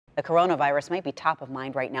The coronavirus might be top of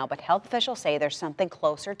mind right now, but health officials say there's something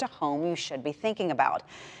closer to home you should be thinking about.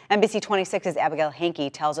 NBC 26's Abigail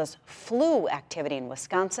Hankey tells us flu activity in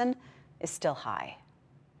Wisconsin is still high.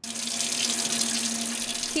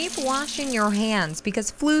 Keep washing your hands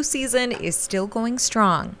because flu season is still going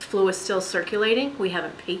strong. Flu is still circulating. We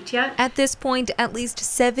haven't peaked yet. At this point, at least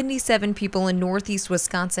 77 people in northeast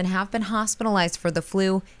Wisconsin have been hospitalized for the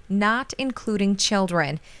flu, not including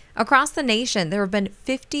children. Across the nation, there have been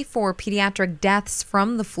 54 pediatric deaths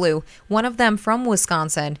from the flu, one of them from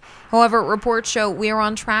Wisconsin. However, reports show we are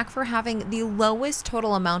on track for having the lowest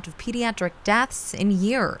total amount of pediatric deaths in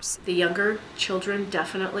years. The younger children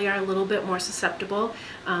definitely are a little bit more susceptible.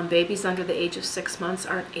 Babies under the age of 6 months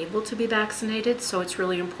aren't able to be vaccinated, so it's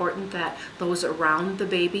really important that those around the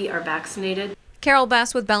baby are vaccinated. Carol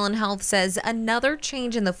Bess with Bellin Health says another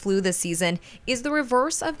change in the flu this season is the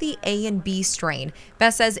reverse of the A and B strain.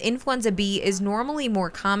 Bess says influenza B is normally more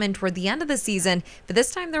common toward the end of the season, but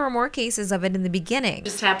this time there were more cases of it in the beginning. It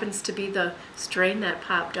just happens to be the strain that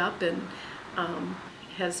popped up and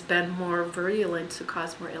has been more virulent to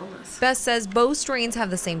cause more illness. Bess says both strains have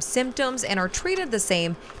the same symptoms and are treated the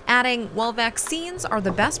same, adding, while vaccines are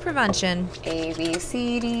the best prevention, A, B,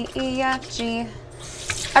 C, D, E, F, G.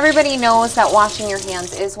 Everybody knows that washing your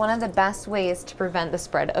hands is one of the best ways to prevent the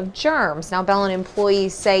spread of germs. Now, Bellin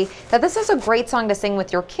employees say that this is a great song to sing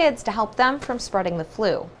with your kids to help them from spreading the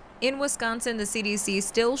flu. In Wisconsin, the CDC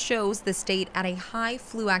still shows the state at a high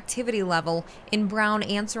flu activity level. In Brown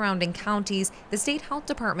and surrounding counties, the state health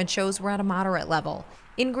department shows we're at a moderate level.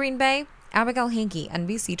 In Green Bay, Abigail Hankey,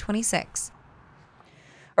 NBC 26.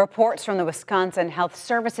 Reports from the Wisconsin Health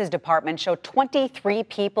Services Department show 23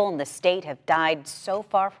 people in the state have died so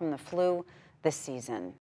far from the flu this season.